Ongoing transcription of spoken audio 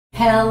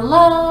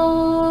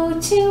Hello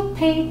to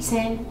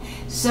Peyton,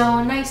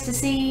 so nice to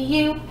see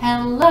you.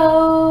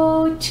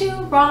 Hello to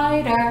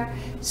Ryder,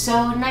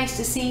 so nice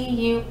to see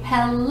you.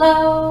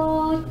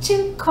 Hello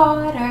to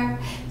Carter,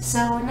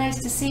 so nice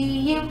to see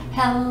you.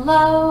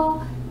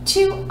 Hello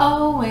to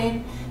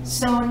Owen,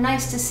 so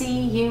nice to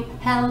see you.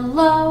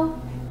 Hello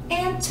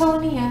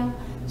Antonio,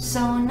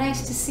 so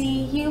nice to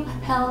see you.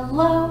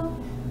 Hello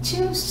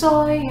to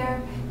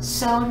Sawyer,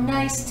 so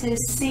nice to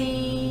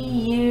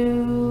see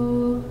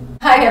you.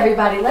 Hi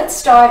everybody, let's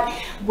start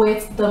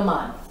with the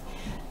month.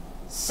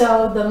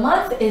 So the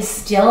month is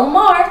still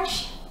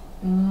March.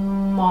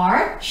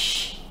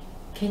 March.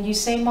 Can you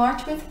say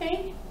March with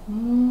me?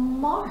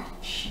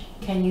 March.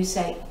 Can you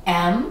say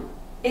M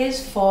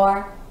is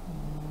for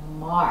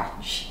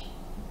March?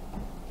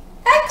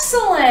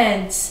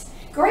 Excellent.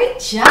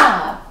 Great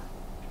job.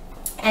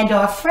 And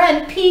our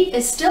friend Pete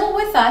is still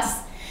with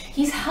us.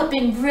 He's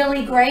been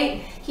really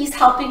great. He's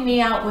helping me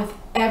out with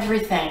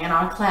everything in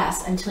our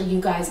class until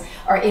you guys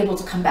are able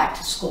to come back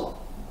to school.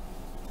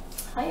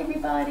 Hi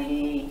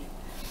everybody.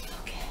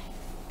 Okay,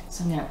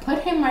 so I'm going to put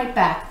him right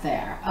back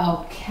there.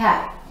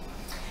 Okay,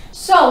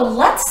 so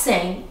let's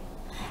sing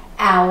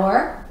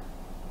our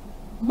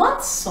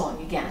month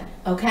song again.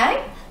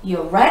 Okay,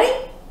 you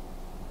ready?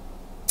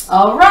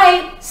 All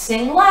right,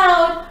 sing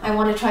loud. I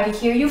want to try to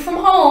hear you from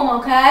home.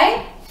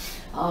 Okay,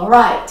 all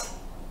right.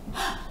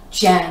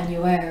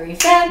 January,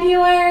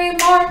 February,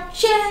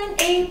 March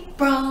and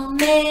April,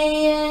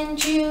 May and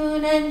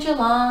June and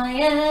July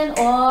and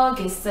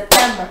August,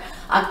 September,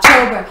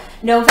 October,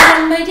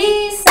 November,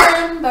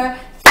 December.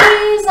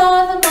 These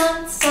are the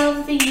months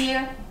of the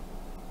year.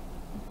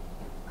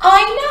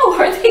 I know,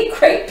 are they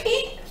great,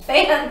 Pete?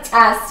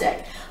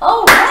 Fantastic.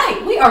 All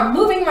right, we are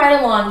moving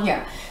right along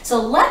here. So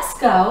let's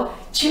go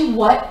to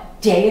what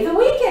day of the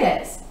week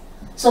it is.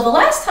 So the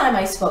last time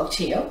I spoke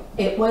to you,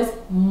 it was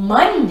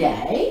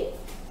Monday,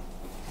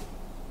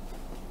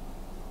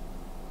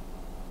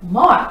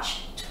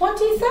 March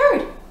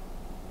 23rd.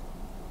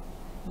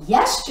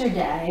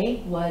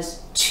 Yesterday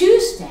was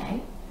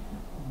Tuesday,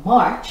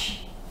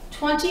 March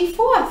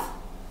 24th.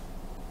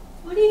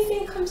 What do you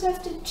think comes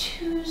after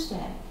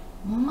Tuesday?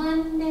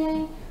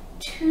 Monday,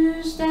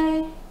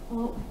 Tuesday,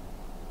 well,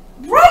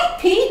 right,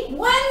 Pete,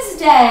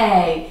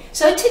 Wednesday.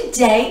 So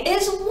today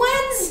is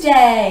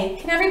Wednesday.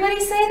 Can everybody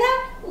say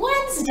that?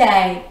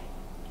 Wednesday.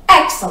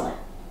 Excellent.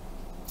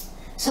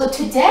 So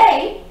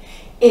today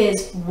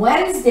is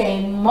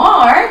Wednesday,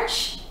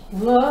 March,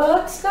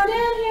 let's go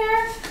down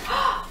here,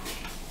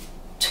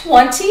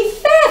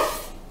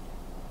 25th.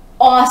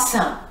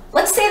 Awesome.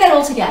 Let's say that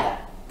all together.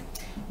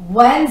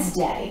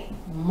 Wednesday,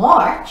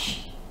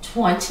 March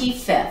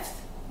 25th.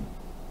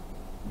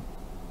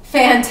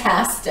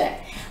 Fantastic.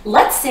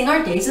 Let's sing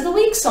our Days of the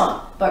Week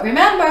song. But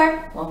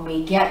remember, when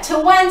we get to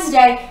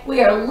Wednesday,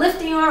 we are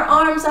lifting our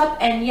arms up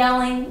and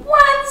yelling,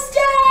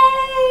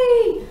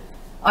 Wednesday!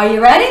 Are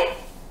you ready?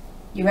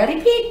 You ready,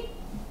 Pete?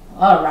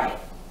 All right.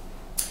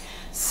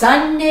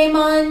 Sunday,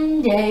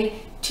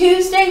 Monday,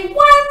 Tuesday,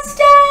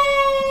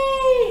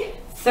 Wednesday,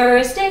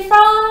 Thursday,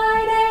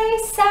 Friday,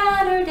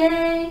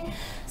 Saturday,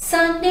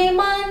 Sunday,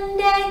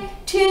 Monday,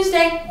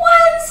 Tuesday,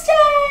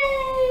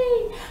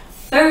 Wednesday,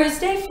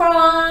 Thursday,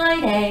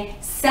 Friday,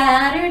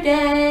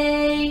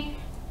 Saturday.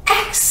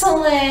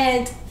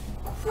 Excellent.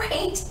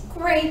 Great,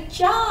 great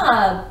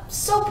job.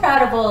 So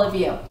proud of all of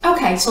you.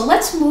 Okay, so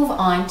let's move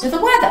on to the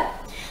weather.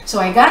 So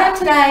I got up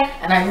today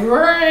and I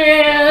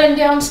ran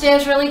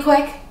downstairs really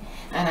quick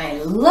and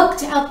I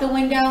looked out the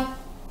window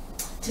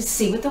to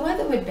see what the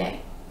weather would be.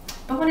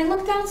 But when I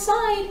looked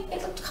outside,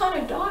 it looked kind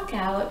of dark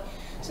out.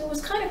 So it was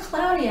kind of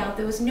cloudy out.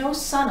 There was no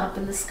sun up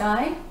in the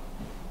sky.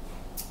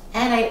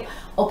 And I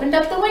opened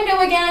up the window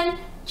again,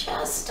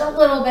 just a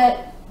little bit.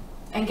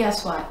 And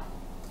guess what?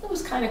 It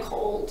was kind of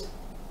cold.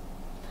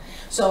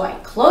 So I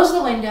closed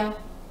the window.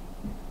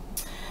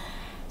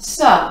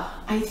 So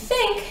I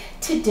think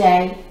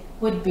today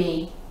would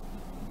be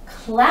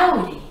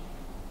cloudy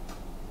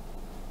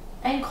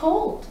and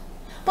cold.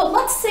 But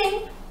let's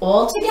sing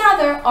all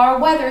together our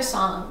weather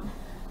song.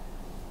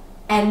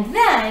 And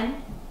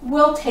then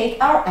we'll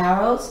take our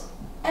arrows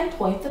and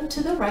point them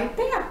to the right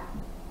bear.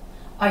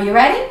 Are you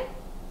ready?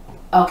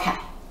 Okay.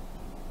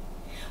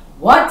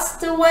 What's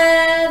the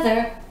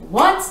weather?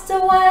 What's the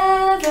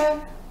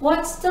weather?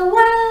 What's the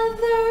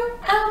weather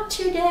out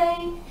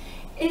today?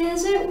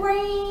 Is it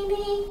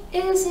rainy?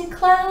 Is it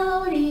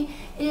cloudy?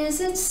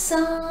 Is it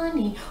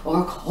sunny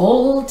or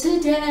cold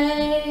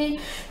today?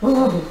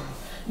 Ooh,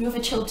 you have a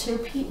chill too,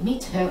 Pete? Me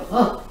too.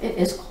 Oh, it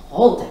is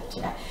cold out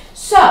today.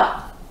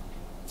 So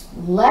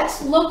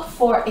let's look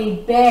for a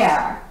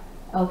bear,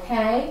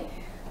 okay,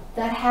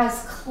 that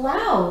has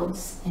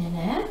clouds in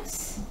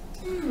it.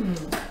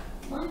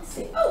 Let's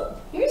see. Oh,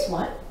 here's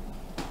one.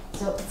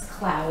 So it's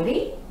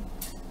cloudy.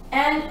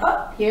 And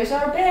oh, here's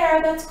our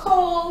bear that's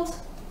cold.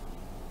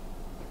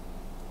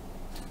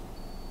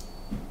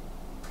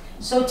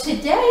 So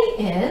today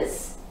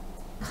is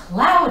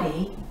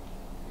cloudy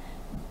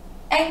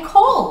and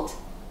cold.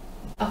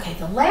 Okay,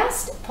 the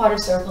last part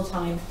of circle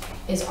time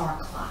is our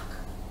clock.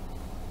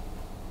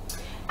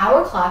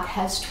 Our clock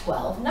has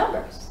 12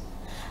 numbers,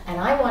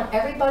 and I want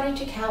everybody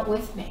to count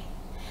with me.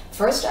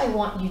 First, I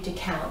want you to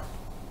count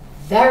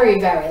very,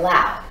 very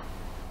loud,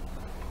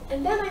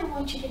 and then I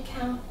want you to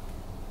count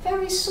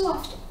very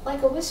soft,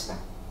 like a whisper.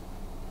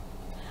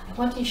 I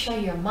want you to show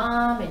your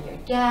mom and your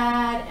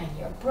dad and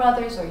your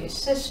brothers or your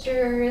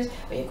sisters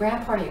or your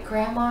grandpa or your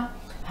grandma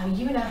how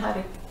you know how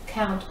to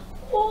count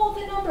all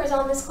the numbers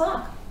on this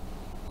clock.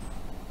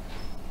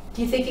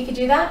 Do you think you could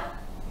do that?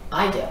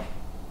 I do.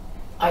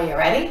 Are you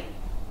ready?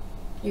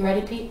 You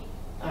ready, Pete?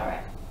 All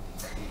right.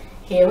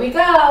 Here we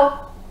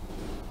go.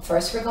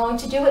 First, we're going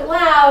to do it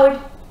loud.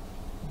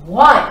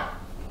 1,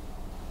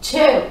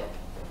 2,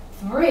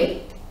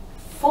 3,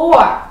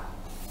 4,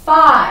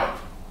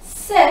 5,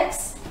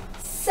 6,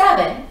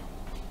 7,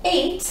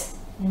 8,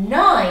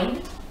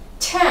 9,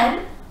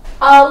 10,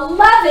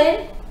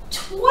 11,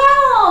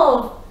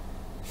 12.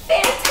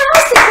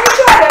 Fantastic. Good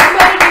job.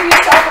 Everybody give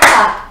yourself a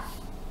clap.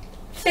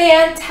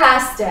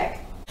 Fantastic.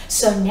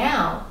 So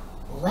now,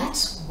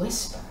 let's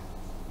whisper.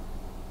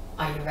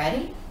 Are you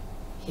ready?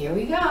 Here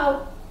we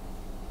go.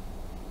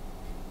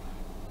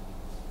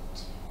 2,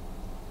 3,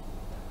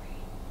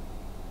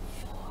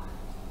 4,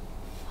 5,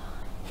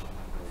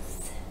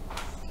 6,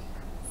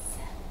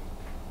 7,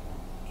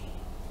 8,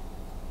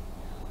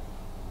 9,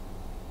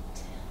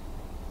 10,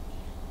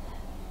 11,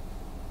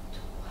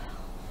 12.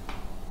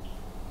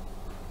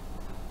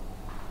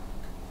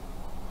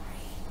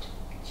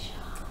 Great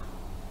job.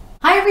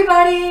 Hi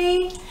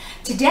everybody!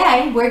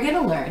 Today we're going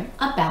to learn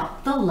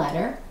about the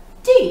letter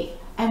D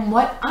and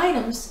what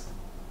items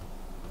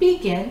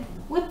begin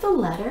with the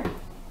letter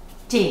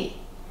D.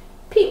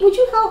 Pete, would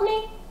you help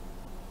me?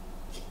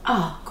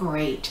 Oh,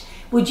 great.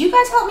 Would you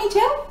guys help me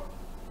too?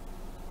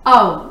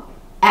 Oh,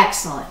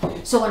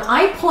 excellent. So when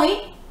I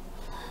point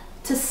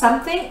to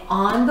something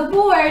on the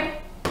board,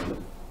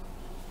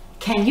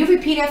 can you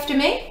repeat after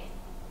me?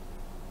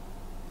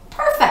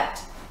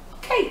 Perfect.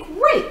 Okay,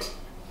 great.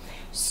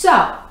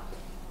 So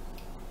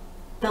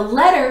the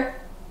letter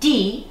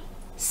D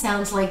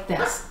sounds like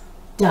this.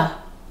 Duh,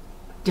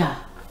 duh.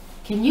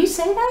 Can you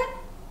say that?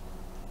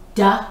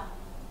 Duh,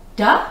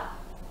 duh.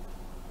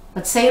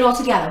 Let's say it all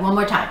together one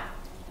more time.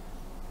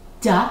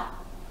 Duh,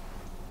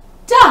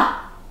 duh.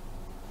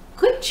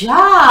 Good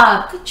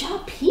job. Good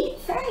job, Pete.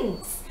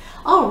 Thanks.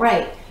 All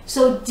right.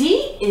 So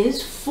D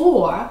is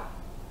for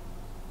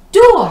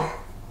door,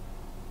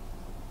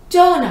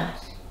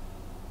 donut,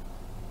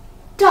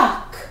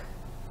 duck,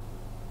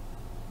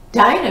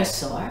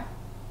 dinosaur,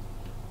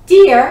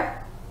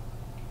 deer,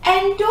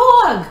 and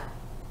dog.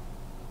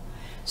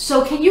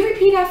 So can you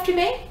repeat after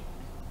me?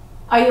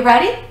 Are you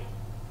ready?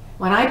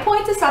 When I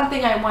point to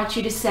something, I want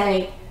you to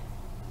say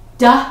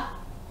duh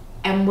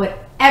and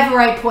whatever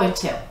I point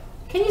to.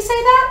 Can you say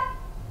that?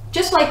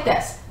 Just like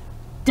this.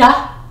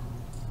 Duh,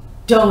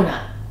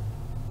 donut.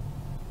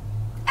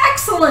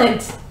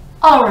 Excellent.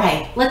 All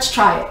right, let's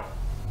try it.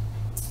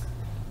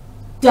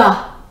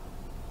 Duh,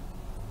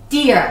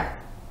 deer.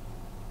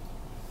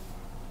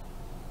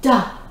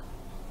 Duh,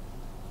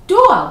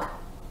 dog.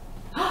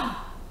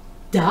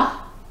 Duh,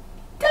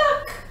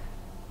 duck.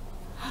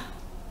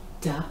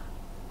 Duh,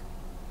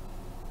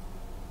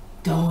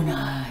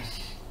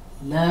 donut.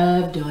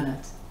 Love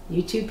donuts.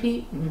 You too,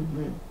 Pete?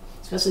 Mm-hmm.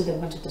 Especially the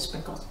ones with the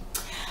sprinkles.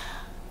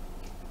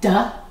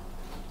 Duh,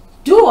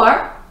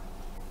 door,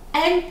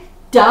 and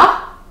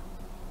duh,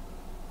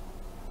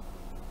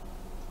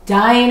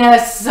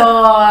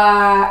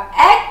 dinosaur.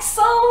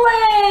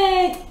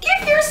 Excellent.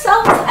 Give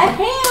yourselves a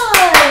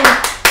hand.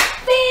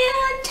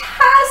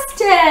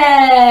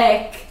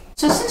 Fantastic!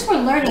 So since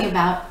we're learning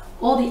about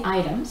all the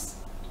items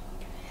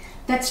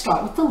that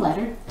start with the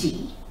letter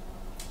D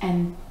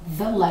and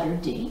the letter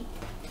D,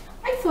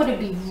 I thought it'd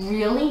be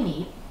really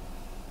neat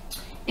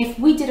if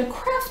we did a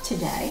craft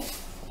today,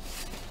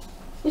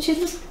 which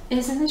is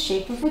in the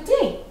shape of a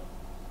D.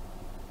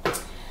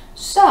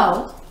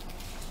 So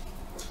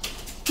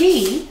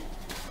D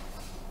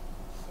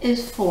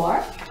is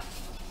for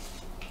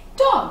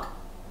dog.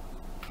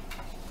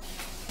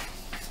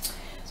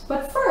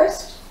 But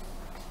first,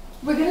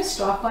 we're going to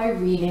start by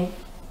reading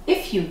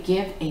if you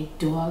give a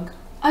dog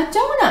a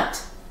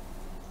donut,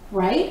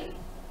 right?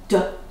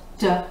 Dog,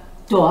 donut.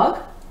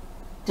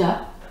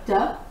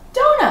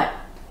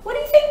 What do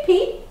you think,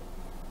 Pete?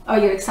 Oh,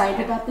 you're excited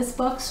about this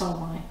book? So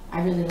am I.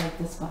 I really like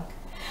this book.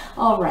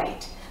 All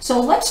right, so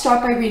let's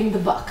start by reading the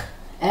book.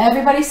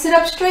 Everybody sit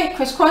up straight,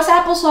 crisscross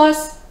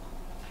applesauce.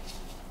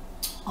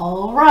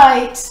 All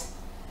right,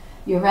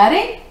 you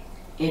ready?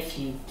 If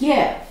you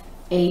give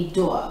a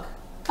dog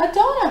a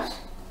donut.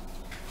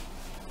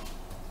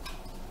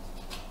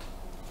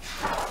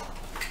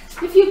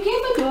 If you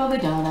give a dog a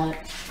donut,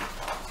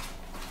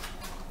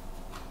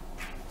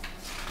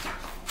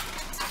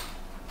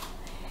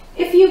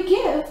 if you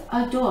give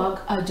a dog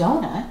a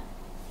donut,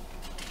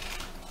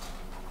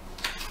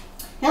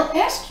 he'll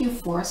ask you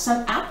for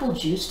some apple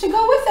juice to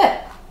go with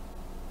it.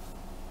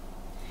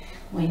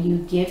 When you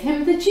give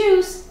him the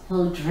juice,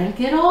 he'll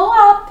drink it all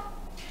up.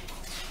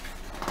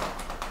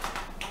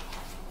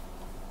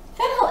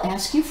 Then he'll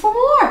ask you for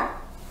more.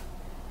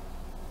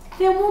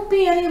 there won't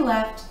be any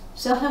left,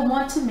 so he'll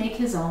want to make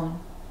his own.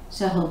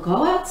 So he'll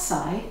go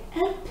outside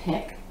and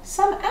pick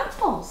some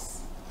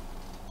apples.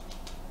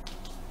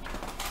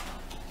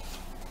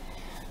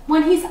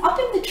 When he's up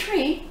in the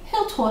tree,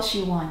 he'll toss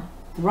you one.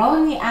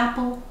 Throwing the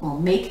apple will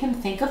make him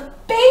think of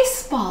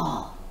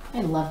baseball.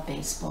 I love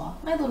baseball.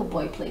 My little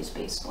boy plays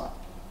baseball.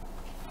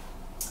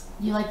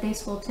 You like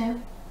baseball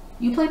too?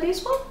 You play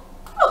baseball?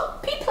 Oh,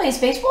 Pete plays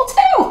baseball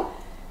too.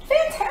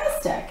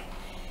 Fantastic.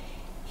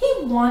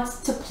 He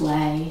wants to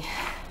play.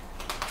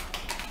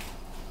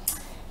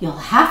 You'll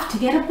have to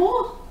get a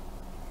ball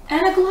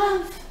and a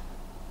glove.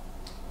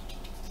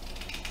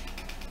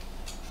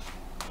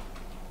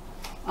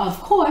 Of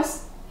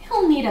course,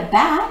 he'll need a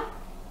bat.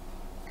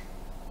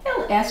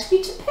 He'll ask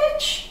you to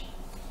pitch.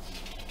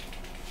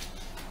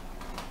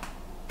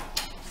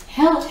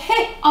 He'll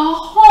hit a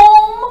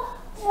home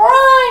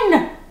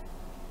run.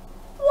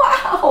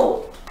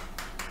 Wow.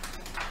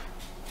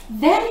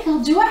 Then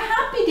he'll do a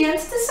happy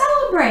dance to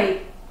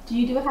celebrate. Do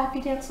you do a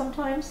happy dance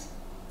sometimes?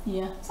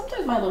 Yeah,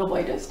 sometimes my little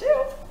boy does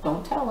too.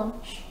 Don't tell him.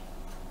 Shh.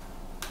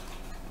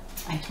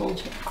 I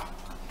told you.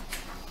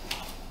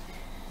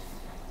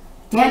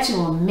 Dancing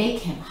will make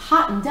him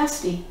hot and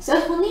dusty, so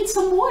he'll need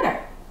some water.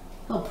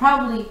 He'll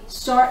probably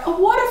start a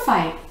water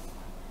fight.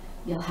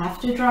 You'll have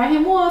to dry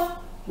him off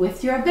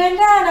with your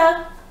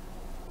bandana.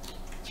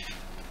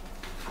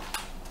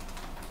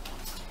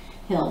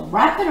 He'll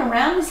wrap it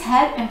around his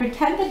head and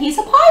pretend that he's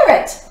a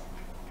pirate.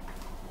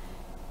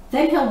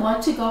 Then he'll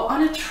want to go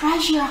on a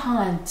treasure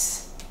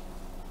hunt.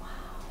 Wow.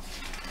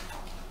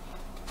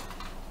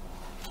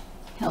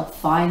 He'll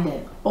find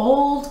an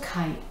old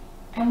kite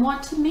and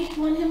want to make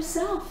one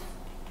himself.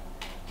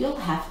 You'll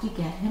have to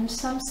get him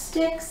some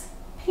sticks,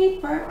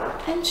 paper,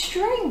 and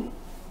string.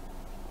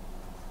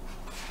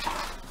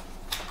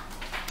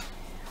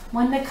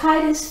 When the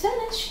kite is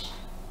finished,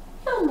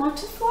 he'll want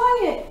to fly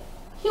it.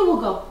 He will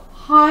go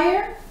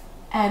higher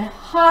and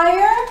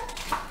higher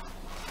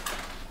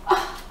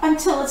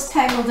until it's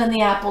tangled in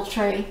the apple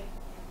tree.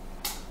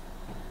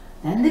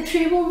 Then the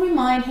tree will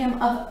remind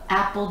him of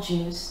apple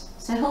juice,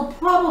 so he'll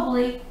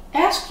probably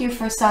ask you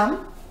for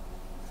some.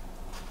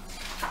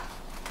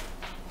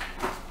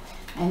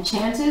 And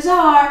chances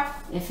are,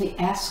 if he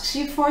asks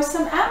you for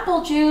some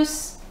apple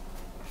juice,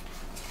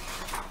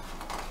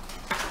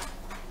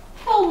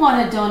 he'll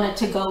want a donut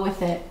to go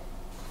with it.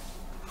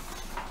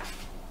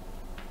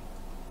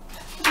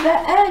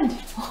 The end.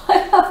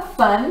 What a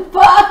fun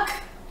book.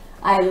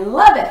 I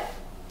love it.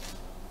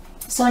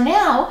 So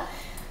now,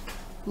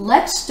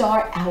 let's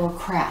start our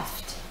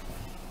craft.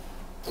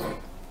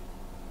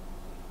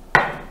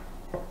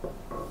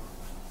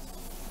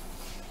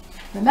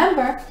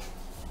 Remember,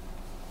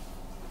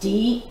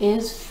 D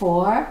is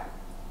for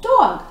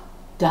dog.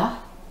 Duh,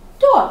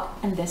 dog.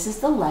 And this is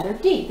the letter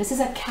D. This is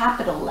a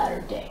capital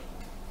letter D.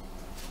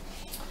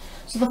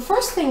 So the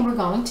first thing we're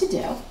going to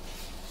do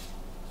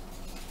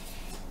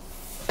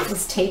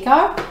is take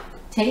our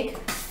D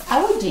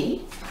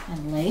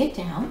and lay it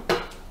down.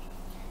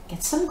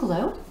 Get some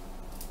glue.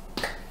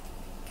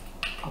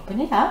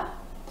 Open it up.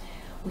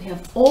 We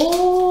have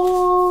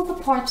all the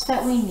parts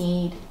that we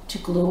need to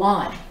glue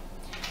on.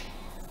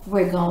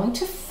 We're going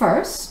to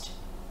first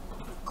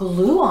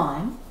glue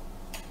on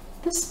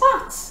the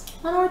spots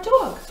on our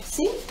dog.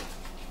 See?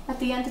 At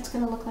the end, it's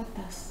going to look like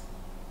this.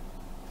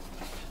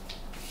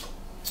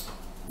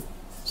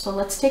 So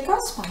let's take our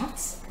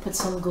spots, put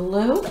some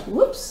glue,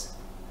 whoops,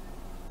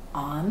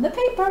 on the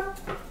paper,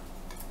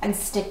 and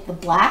stick the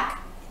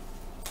black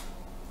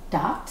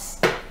dots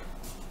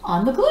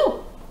on the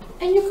glue.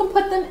 And you can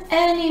put them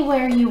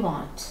anywhere you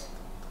want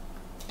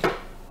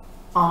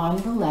on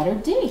the letter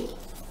D.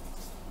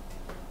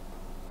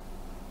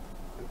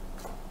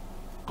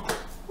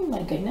 Oh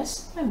my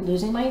goodness, I'm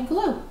losing my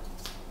glue.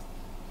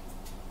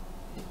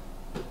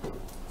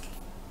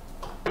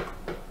 Okay.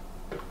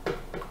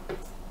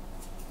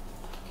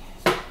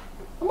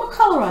 And what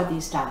color are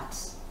these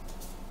dots?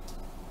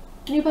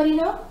 Anybody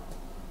know?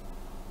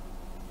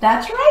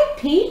 That's right,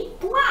 Pete,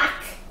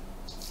 black.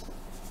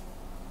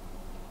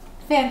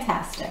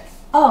 Fantastic.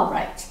 All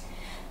right.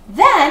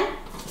 Then,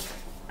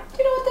 do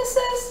you know what this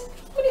is?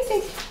 What do you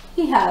think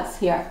he has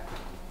here?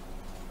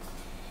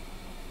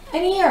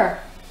 An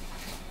ear.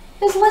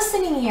 His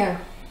listening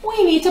ear.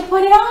 We need to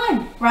put it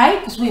on, right?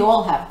 Because we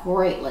all have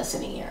great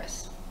listening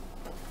ears.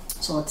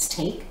 So let's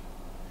take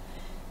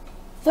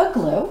the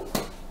glue.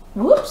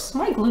 Whoops,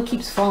 my glue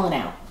keeps falling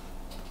out.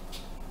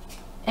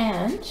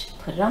 And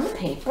put it on the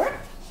paper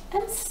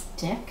and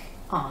stick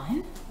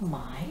on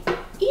my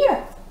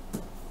ear.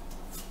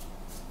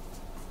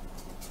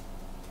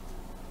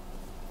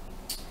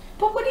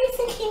 But what do you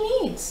think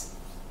he needs?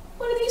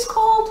 What are these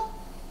called?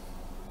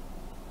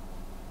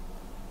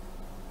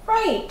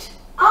 Right,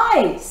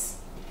 eyes.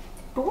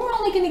 But we're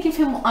only going to give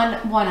him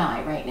one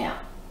eye right now.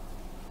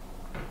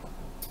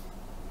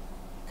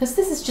 Because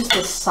this is just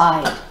the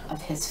side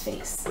of his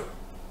face.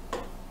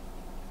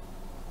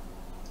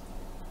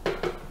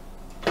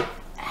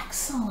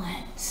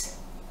 Excellent.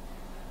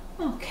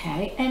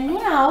 Okay, and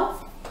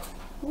now,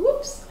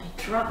 whoops,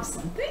 I dropped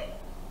something.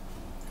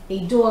 A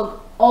dog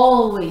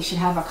always should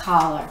have a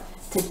collar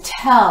to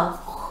tell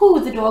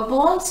who the dog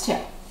belongs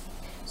to.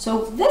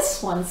 So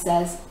this one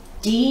says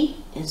D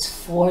is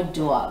for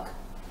dog.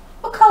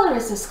 What color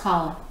is this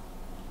collar?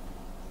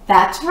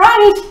 That's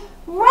right,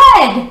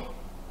 red.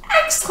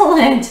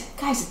 Excellent.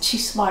 Guys, it's too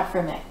smart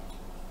for me.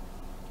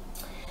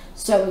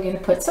 So we're going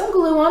to put some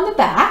glue on the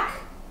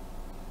back.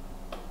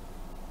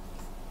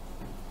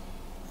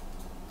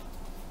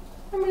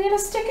 And we're going to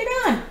stick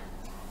it on.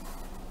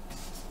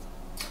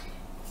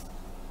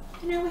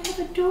 And now we have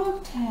a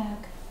dog tag.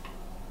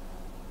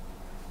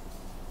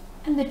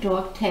 And the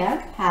dog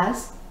tag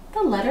has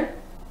the letter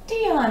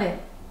D on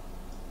it.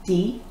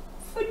 D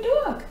for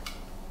dog.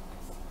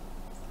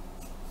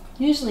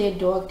 Usually a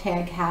dog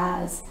tag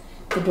has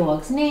the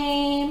dog's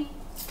name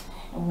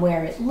and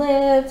where it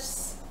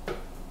lives. There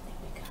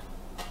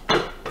we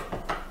go.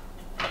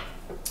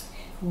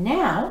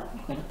 Now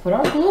we're going to put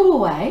our glue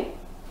away.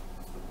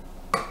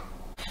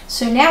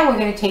 So now we're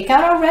going to take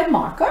out our red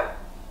marker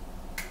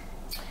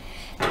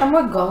and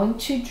we're going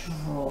to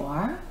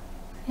draw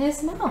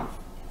his mouth.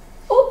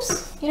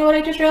 Oops, you know what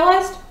I just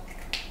realized?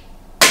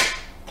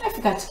 I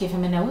forgot to give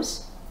him a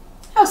nose.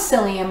 How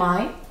silly am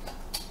I?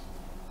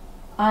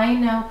 I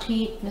know,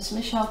 Pete, Miss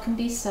Michele can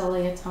be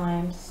silly at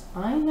times.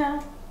 I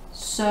know.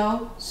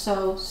 So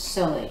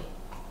silly.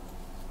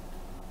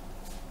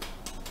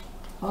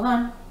 Hold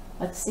on.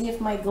 Let's see if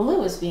my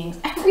glue is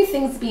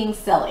everything's being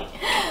silly.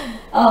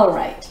 All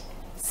right.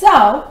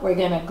 So we're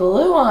going to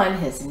glue on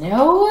his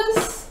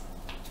nose.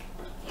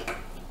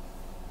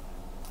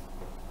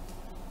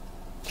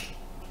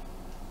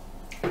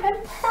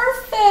 And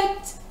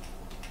perfect.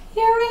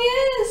 Here he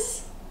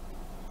is.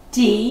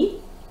 D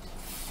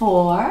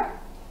for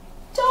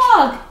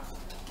dog.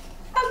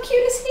 How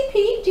cute is he,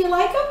 Pete? Do you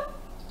like him?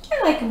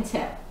 I like him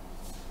too.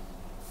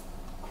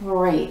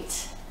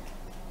 Great.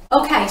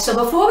 Okay, so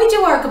before we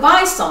do our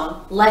goodbye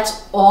song,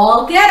 let's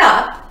all get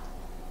up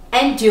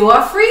and do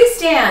our freeze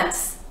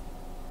dance.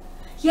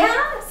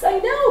 Yes, I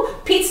know.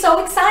 Pete's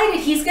so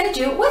excited. He's going to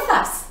do it with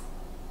us.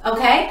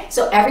 Okay,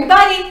 so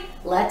everybody,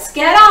 let's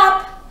get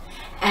up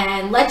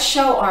and let's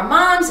show our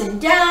moms and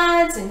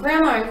dads and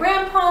grandma and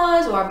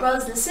grandpas or our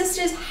brothers and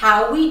sisters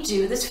how we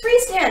do this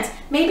freeze dance.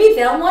 Maybe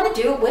they'll want to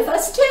do it with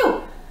us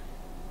too.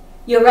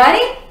 You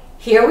ready?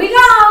 Here we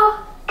go.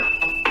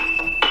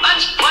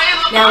 Let's play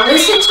the Now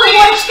listen to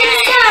what it's going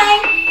to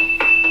say.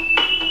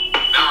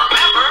 Now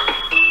remember,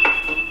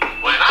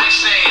 when I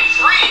say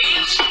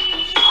freeze,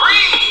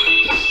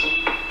 freeze.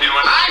 And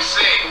when I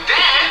say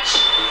dance,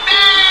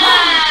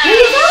 dance. Here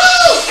we go.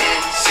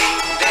 Dancing,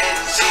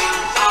 dancing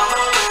all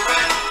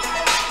around.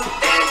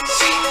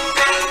 Dancing,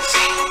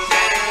 dancing,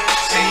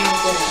 dancing.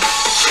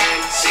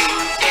 Dancing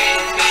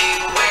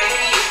any way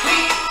you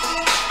please.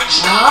 But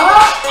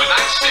stop when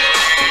I say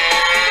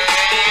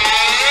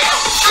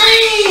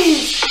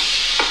freeze.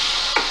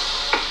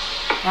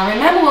 Now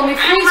remember, when we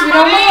freeze, we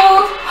don't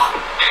move.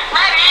 Get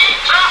ready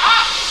to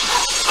hop.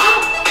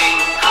 Hopping,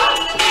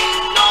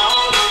 hopping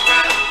all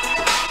around.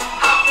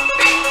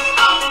 Hopping,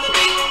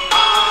 hopping,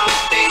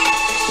 hopping.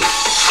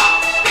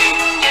 Hopping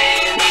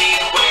any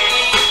way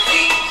you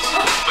please.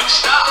 But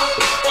stop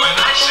when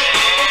I say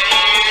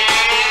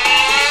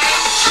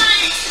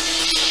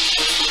freeze.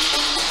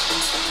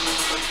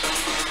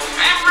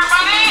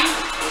 Everybody,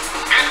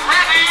 get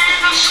ready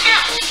to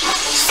skip.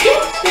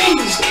 Skipping.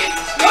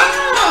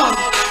 Wow.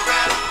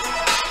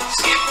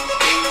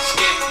 Skipping,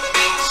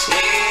 skipping,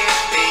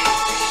 skipping.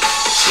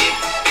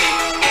 Skipping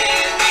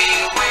any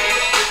way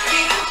you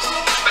please.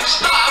 But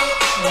stop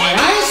when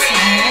I say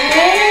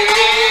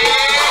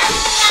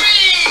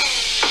freeze.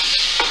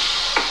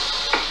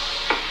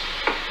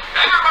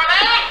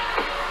 Everybody,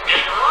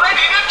 get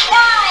ready to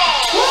twirl.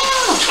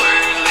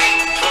 Twirling,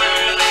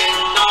 twirling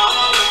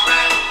all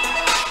around.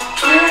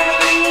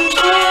 Twirling,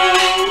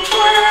 twirling,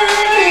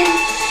 twirling.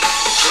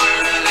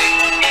 Twirling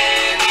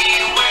any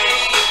way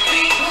you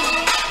please.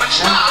 But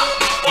stop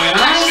when I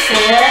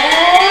say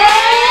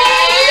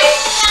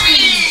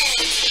freeze.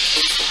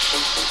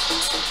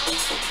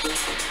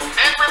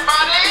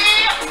 Everybody,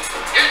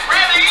 get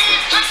ready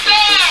to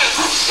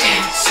dance.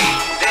 Dancing,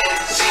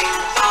 dancing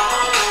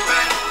all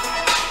around.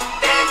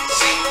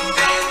 Dancing,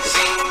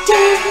 dancing,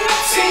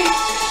 dancing.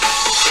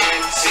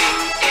 Dancing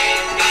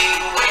any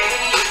way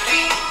you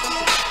please.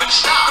 But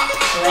stop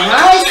When I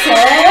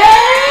say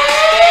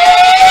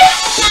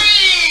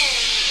freeze.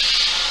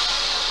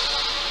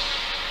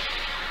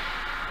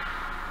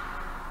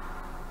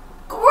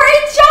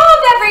 great job,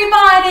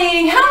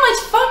 everybody! How much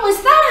fun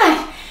was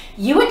that?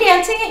 You were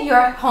dancing at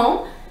your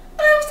home, and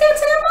I was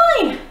dancing at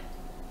mine.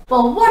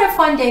 Well, what a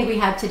fun day we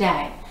had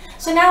today.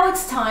 So now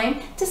it's time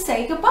to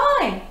say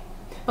goodbye.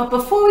 But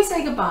before we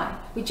say goodbye,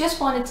 we just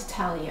wanted to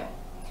tell you,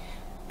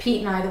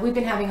 Pete and I, that we've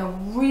been having a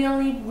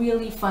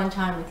really fun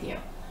time with you.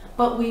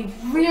 But we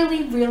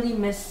really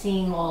miss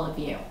seeing all of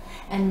you.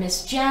 And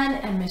Miss Jen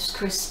and Miss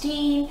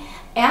Christine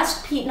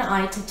asked Pete and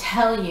I to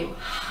tell you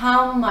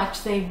how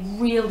much they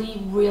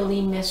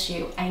really miss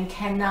you and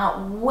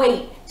cannot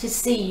wait to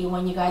see you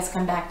when you guys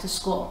come back to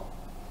school.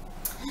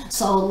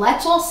 So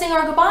let's all sing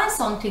our goodbye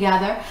song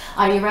together.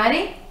 Are you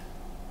ready?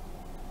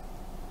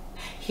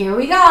 Here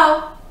we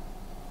go.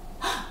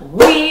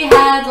 We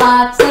had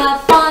lots of